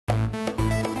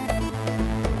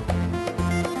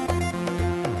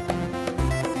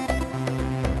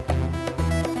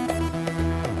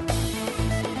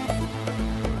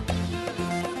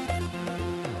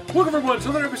Welcome everyone to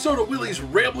another episode of Willie's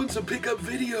Ramblins and Pickup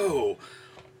Video.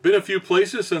 Been a few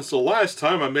places since the last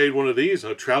time I made one of these,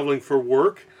 traveling for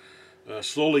work,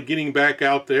 slowly getting back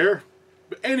out there.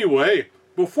 But anyway,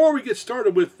 before we get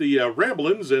started with the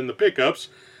ramblings and the pickups,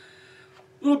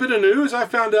 a little bit of news. I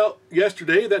found out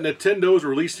yesterday that Nintendo is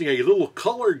releasing a little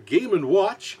color Game &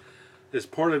 Watch as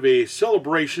part of a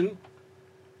celebration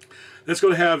that's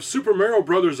going to have Super Mario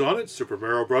Brothers on it, Super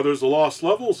Mario Brothers The Lost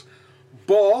Levels,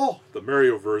 Ball, the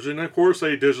Mario version, and of course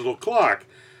a digital clock.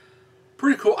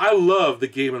 Pretty cool. I love the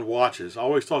Game & Watches. I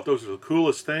always thought those were the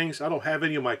coolest things. I don't have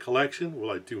any in my collection.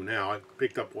 Well, I do now. I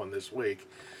picked up one this week.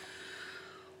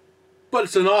 But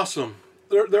it's an awesome,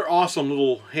 they're awesome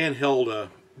little handheld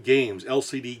games,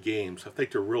 LCD games. I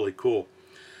think they're really cool.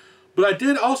 But I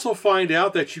did also find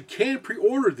out that you can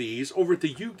pre-order these over at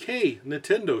the UK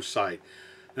Nintendo site.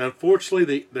 Now,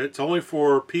 unfortunately, it's only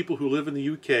for people who live in the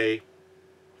UK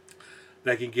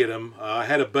that can get them. I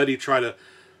had a buddy try to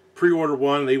pre-order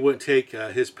one, and they wouldn't take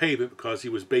his payment because he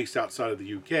was based outside of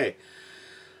the UK.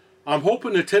 I'm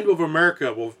hoping Nintendo of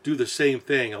America will do the same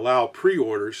thing, allow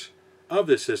pre-orders of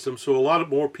this system so a lot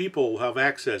more people will have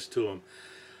access to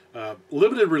them.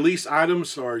 Limited release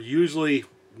items are usually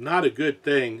not a good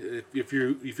thing if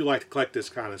you like to collect this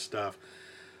kind of stuff,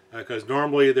 because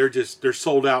normally they're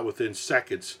sold out within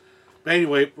seconds. But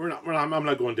anyway, I'm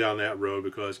not going down that road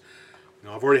because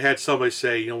I've already had somebody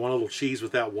say, want a little cheese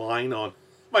with that wine on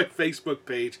my Facebook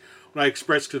page when I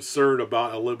expressed concern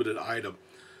about a limited item.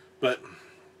 But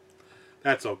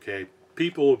that's okay.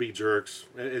 People will be jerks.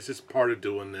 It's just part of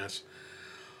doing this.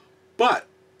 But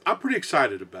I'm pretty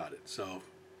excited about it. So,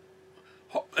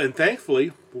 and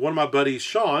thankfully, one of my buddies,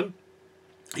 Sean,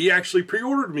 he actually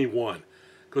pre-ordered me one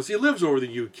because he lives over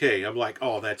the UK. I'm like,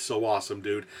 oh, that's so awesome,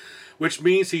 dude. Which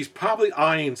means he's probably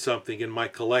eyeing something in my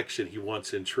collection he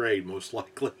wants in trade, most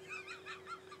likely.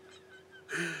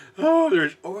 Oh,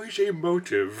 there's always a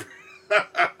motive.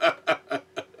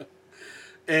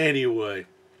 Anyway,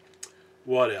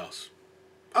 what else?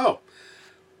 Oh,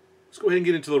 let's go ahead and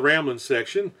get into the rambling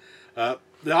section. The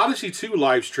Odyssey 2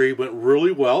 live stream went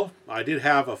really well. I did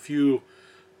have a few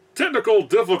technical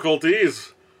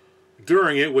difficulties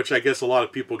during it, which I guess a lot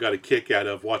of people got a kick out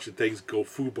of, watching things go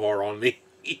foobar on me.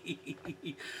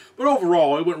 But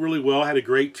overall, it went really well. I had a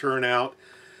great turnout.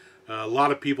 A lot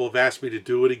of people have asked me to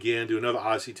do it again, do another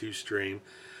Odyssey 2 stream,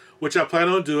 which I plan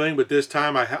on doing, but this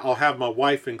time I'll have my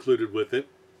wife included with it,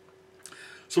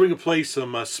 so we can play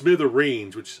some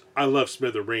Smithereens, which I love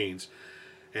Smithereens.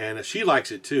 And she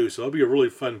likes it too, so it'll be a really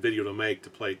fun video to make,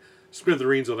 to play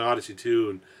Smithereens on Odyssey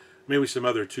 2 and maybe some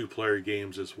other two-player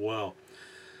games as well.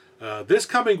 This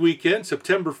coming weekend,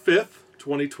 September 5th,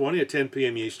 2020 at 10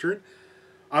 p.m. Eastern,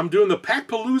 I'm doing the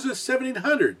Pac-Palooza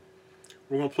 7800.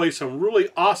 We're going to play some really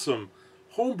awesome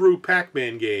homebrew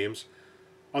Pac-Man games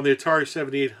on the Atari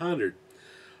 7800.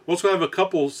 We're also going to have a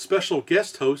couple special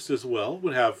guest hosts as well.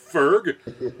 We'll have Ferg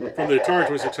from the Atari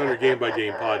 2600 Game by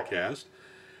Game podcast.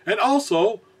 And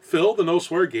also, Phil, the No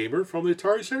Swear Gamer, from the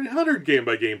Atari 700 Game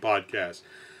by Game podcast.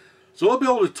 So I'll be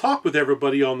able to talk with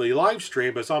everybody on the live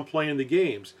stream as I'm playing the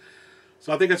games.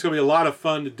 So I think that's going to be a lot of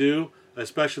fun to do,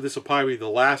 especially this will probably be the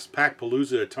last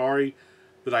Pac-Palooza Atari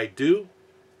that I do.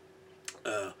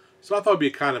 So I thought it would be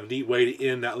a kind of neat way to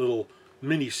end that little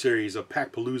mini-series of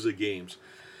Pac-Palooza games.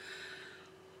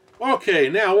 Okay,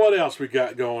 now what else we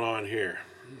got going on here?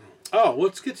 Oh,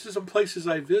 let's get to some places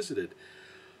I visited.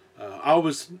 I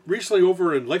was recently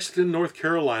over in Lexington, North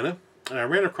Carolina, and I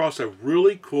ran across a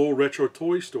really cool retro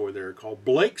toy store there called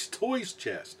Blake's Toys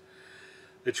Chest.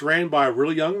 It's ran by a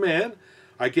really young man.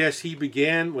 I guess he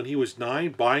began when he was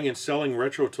 9 buying and selling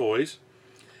retro toys,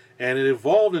 and it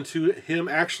evolved into him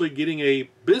actually getting a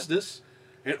business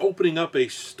and opening up a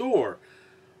store.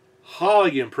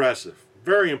 Highly impressive,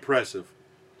 very impressive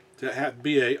to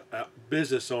be a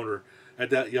business owner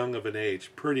at that young of an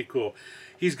age. Pretty cool.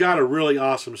 He's got a really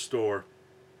awesome store.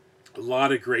 A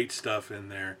lot of great stuff in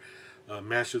there.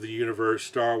 Master of the Universe,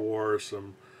 Star Wars,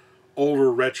 some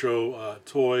older retro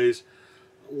toys.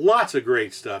 Lots of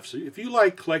great stuff. So if you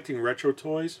like collecting retro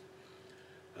toys,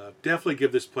 definitely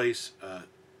give this place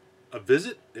a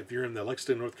visit if you're in the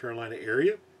Lexington, North Carolina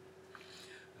area.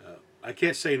 I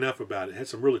can't say enough about it. It had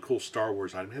some really cool Star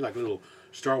Wars items. It had like a little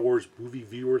Star Wars movie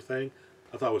viewer thing.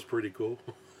 I thought it was pretty cool.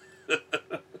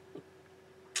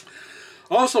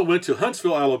 Also went to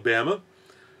Huntsville, Alabama,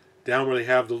 down where they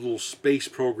have the little space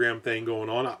program thing going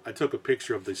on. I took a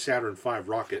picture of the Saturn V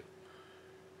rocket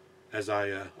as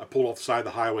I pulled off the side of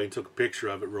the highway and took a picture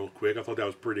of it real quick. I thought that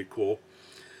was pretty cool.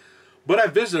 But I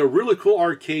visited a really cool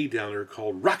arcade down there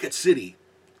called Rocket City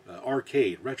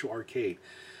Arcade, Retro Arcade.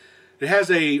 It has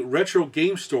a retro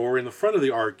game store in the front of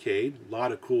the arcade. A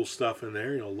lot of cool stuff in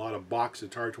there. A lot of box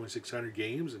Atari 2600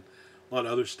 games and a lot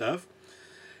of other stuff.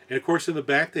 And of course, in the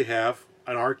back they have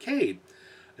an arcade.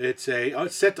 It's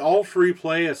set to all free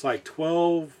play. It's like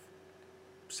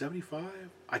 $12.75.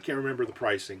 I can't remember the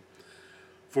pricing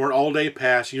for an all-day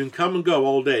pass. You can come and go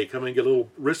all day. Come and get a little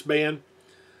wristband.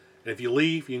 And if you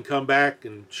leave, you can come back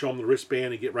and show them the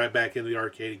wristband and get right back into the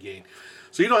arcade again.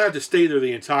 So you don't have to stay there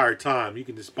the entire time. You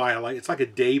can just buy it's like a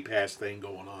day pass thing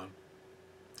going on.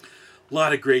 A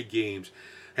lot of great games.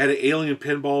 Had an alien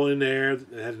pinball in there. It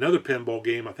had another pinball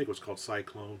game. I think it was called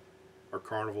Cyclone or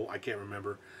Carnival. I can't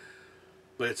remember.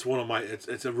 But it's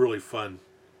it's a really fun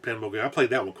pinball game. I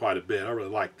played that one quite a bit. I really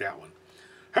liked that one.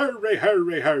 Hurry,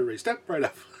 hurry, hurry. Step right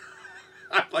up.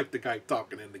 I like the guy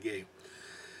talking in the game.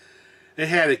 It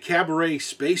had a Cabaret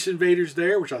Space Invaders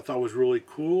there, which I thought was really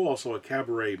cool. Also a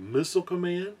Cabaret Missile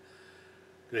Command.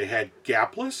 They had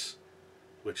Gapless,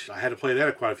 which I had to play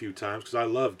that quite a few times because I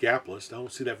love Gapless. I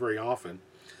don't see that very often.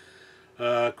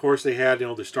 Of course, they had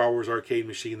the Star Wars arcade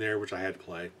machine there, which I had to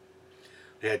play.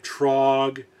 They had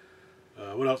Trog.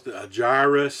 What else? A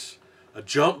Gyrus. A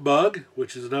Jump Bug,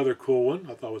 which is another cool one.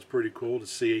 I thought was pretty cool to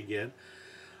see again.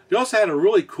 They also had a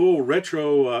really cool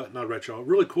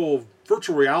really cool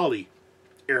virtual reality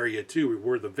area too,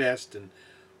 where the vest and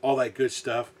all that good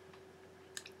stuff.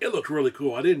 It looked really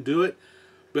cool. I didn't do it,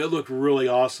 but it looked really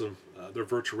awesome. Their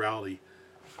virtual reality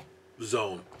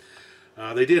zone.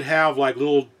 They did have like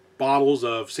little bottles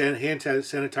of hand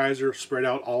sanitizer spread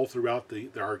out all throughout the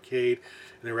arcade,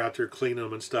 and they were out there cleaning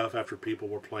them and stuff after people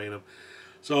were playing them.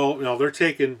 So they're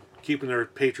keeping their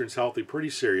patrons healthy pretty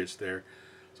serious there.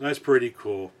 So that's pretty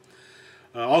cool.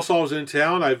 Also, I was in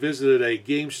town. I visited a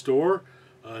game store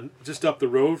just up the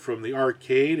road from the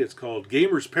arcade. It's called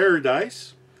Gamer's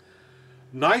Paradise.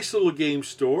 Nice little game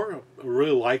store. I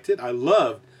really liked it. I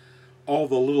loved all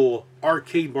the little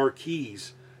arcade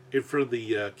marquees in front of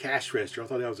the cash register. I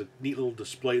thought that was a neat little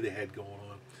display they had going on.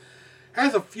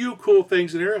 Has a few cool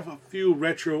things in there. A few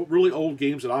retro, really old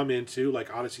games that I'm into,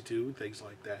 like Odyssey 2 and things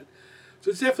like that.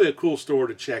 So it's definitely a cool store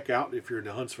to check out if you're in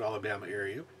the Huntsville, Alabama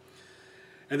area.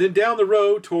 And then down the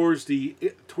road towards the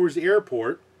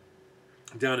airport,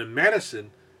 down in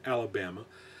Madison, Alabama,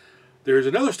 there's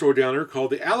another store down there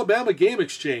called the Alabama Game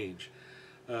Exchange.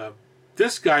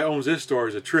 This guy owns this store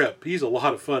as a trip. He's a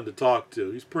lot of fun to talk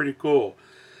to. He's pretty cool.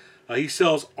 He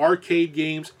sells arcade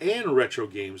games and retro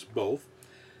games both.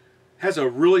 Has a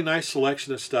really nice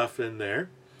selection of stuff in there.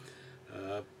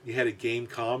 He had a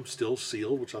Gamecom still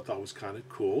sealed, which I thought was kind of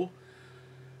cool.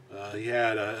 He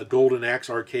had a Golden Axe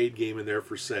arcade game in there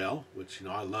for sale, which,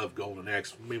 I love Golden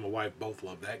Axe. Me and my wife both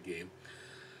love that game.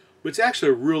 But it's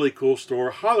actually a really cool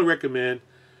store. Highly recommend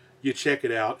you check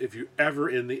it out if you're ever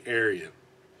in the area.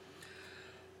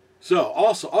 So,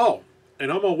 also,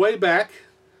 and on my way back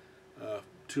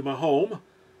to my home,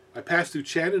 I passed through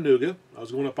Chattanooga. I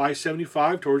was going up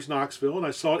I-75 towards Knoxville, and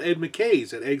I saw Ed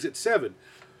McKay's at Exit 7.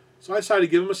 So I decided to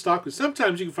give him a stop, because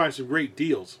sometimes you can find some great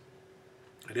deals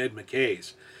at Ed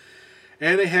McKay's.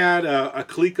 And they had a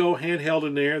Coleco handheld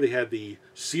in there. They had the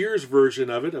Sears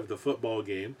version of it, of the football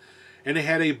game. And they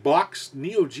had a box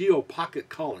Neo Geo Pocket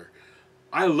Color.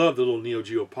 I love the little Neo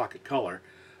Geo Pocket Color.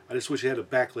 I just wish it had a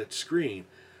backlit screen.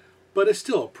 But it's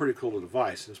still a pretty cool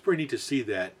device. And it's pretty neat to see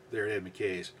that there at Ed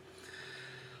McKay's.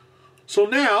 So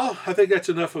now, I think that's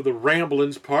enough of the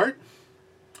ramblings part.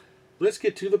 Let's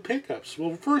get to the pickups.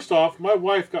 Well, first off, my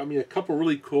wife got me a couple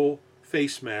really cool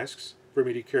face masks for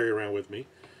me to carry around with me.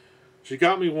 She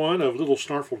got me one of Little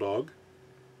Snarfle Dog.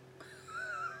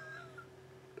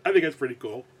 I think that's pretty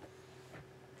cool.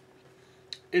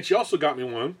 And she also got me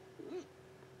one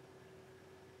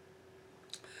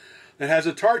that has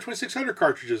Atari 2600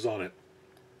 cartridges on it.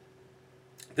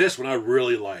 This one I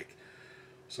really like.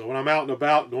 So when I'm out and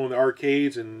about going to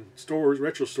arcades and stores,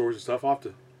 retro stores and stuff, I'll have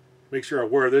to make sure I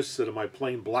wear this instead of my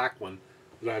plain black one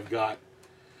that I've got.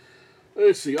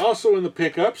 Let's see. Also in the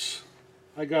pickups,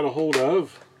 I got a hold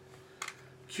of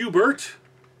Q*bert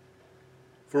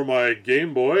for my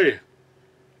Game Boy.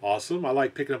 Awesome. I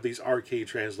like picking up these arcade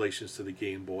translations to the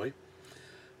Game Boy.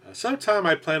 Sometime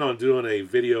I plan on doing a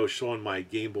video showing my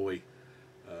Game Boy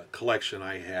collection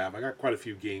I have. I got quite a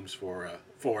few games for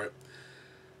it.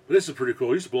 But this is pretty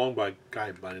cool. It used to belong by a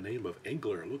guy by the name of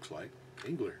Engler, it looks like.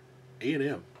 Engler.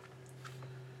 A&M.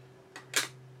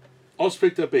 Also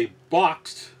picked up a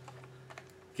boxed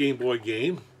Game Boy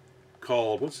game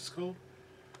called, what's this called?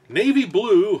 Navy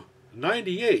Blue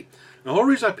 98. Now, the whole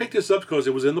reason I picked this up is because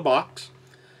it was in the box.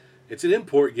 It's an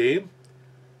import game.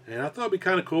 And I thought it'd be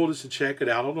kind of cool just to check it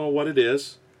out. I don't know what it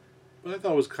is, but I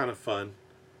thought it was kind of fun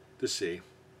to see.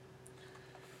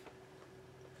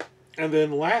 And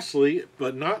then lastly,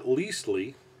 but not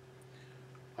leastly,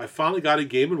 I finally got a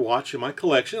Game & Watch in my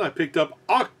collection. I picked up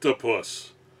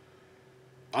Octopus.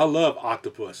 I love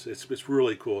Octopus. It's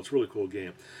really cool. It's a really cool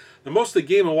game. Now, most of the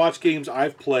Game & Watch games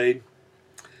I've played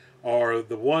are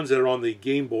the ones that are on the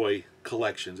Game Boy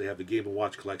collections. They have the Game &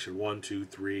 Watch collection 1, 2,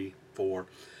 3, 4.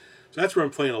 So that's where I'm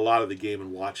playing a lot of the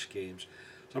Game & Watch games.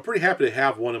 So I'm pretty happy to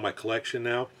have one in my collection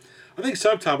now. I think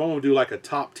sometime I'm going to do like a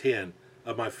top 10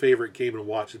 of my favorite Game &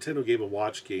 Watch, Nintendo Game &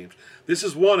 Watch games. This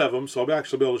is one of them, so I'll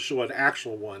actually be able to show an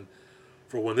actual one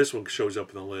for when this one shows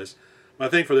up in the list. But I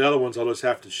think for the other ones, I'll just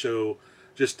have to show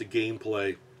just the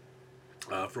gameplay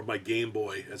from my Game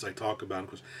Boy as I talk about them.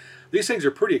 Because these things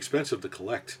are pretty expensive to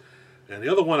collect. And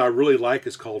the other one I really like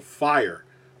is called Fire,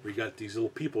 where you got these little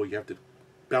people you have to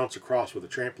bounce across with a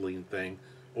trampoline thing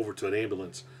over to an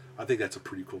ambulance. I think that's a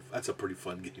pretty cool, that's a pretty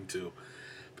fun game too.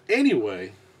 But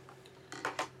anyway,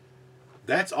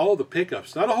 that's all the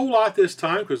pickups. Not a whole lot this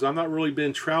time because I've not really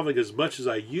been traveling as much as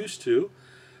I used to.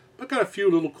 But got a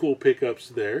few little cool pickups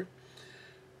there.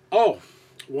 Oh,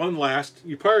 one last.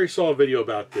 You probably saw a video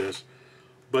about this.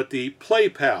 But the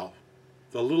PlayPal,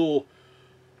 the little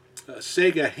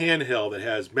Sega handheld that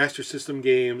has Master System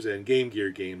games and Game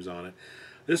Gear games on it.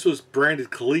 This was branded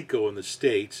Coleco in the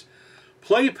States.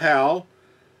 PlayPal,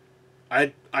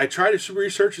 I tried to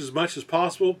research as much as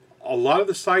possible. A lot of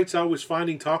the sites I was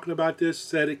finding talking about this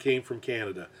said it came from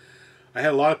Canada. I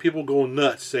had a lot of people going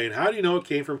nuts saying, how do you know it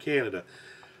came from Canada?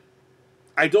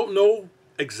 I don't know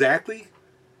exactly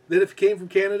that if it came from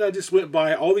Canada. I just went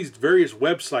by all these various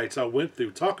websites I went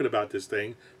through talking about this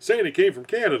thing, saying it came from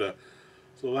Canada.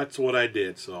 So that's what I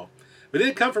did. So if it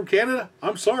didn't come from Canada,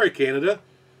 I'm sorry, Canada.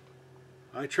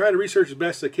 I try to research as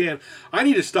best I can. I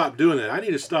need to stop doing that. I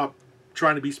need to stop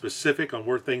trying to be specific on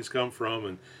where things come from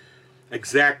and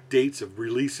exact dates of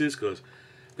releases, because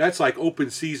that's like open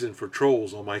season for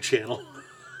trolls on my channel.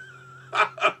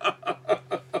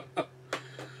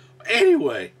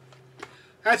 Anyway,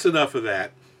 that's enough of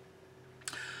that.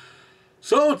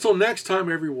 So until next time,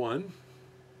 everyone,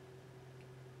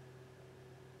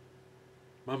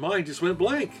 my mind just went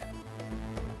blank.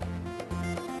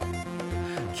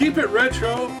 Keep it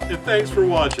retro, and thanks for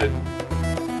watching.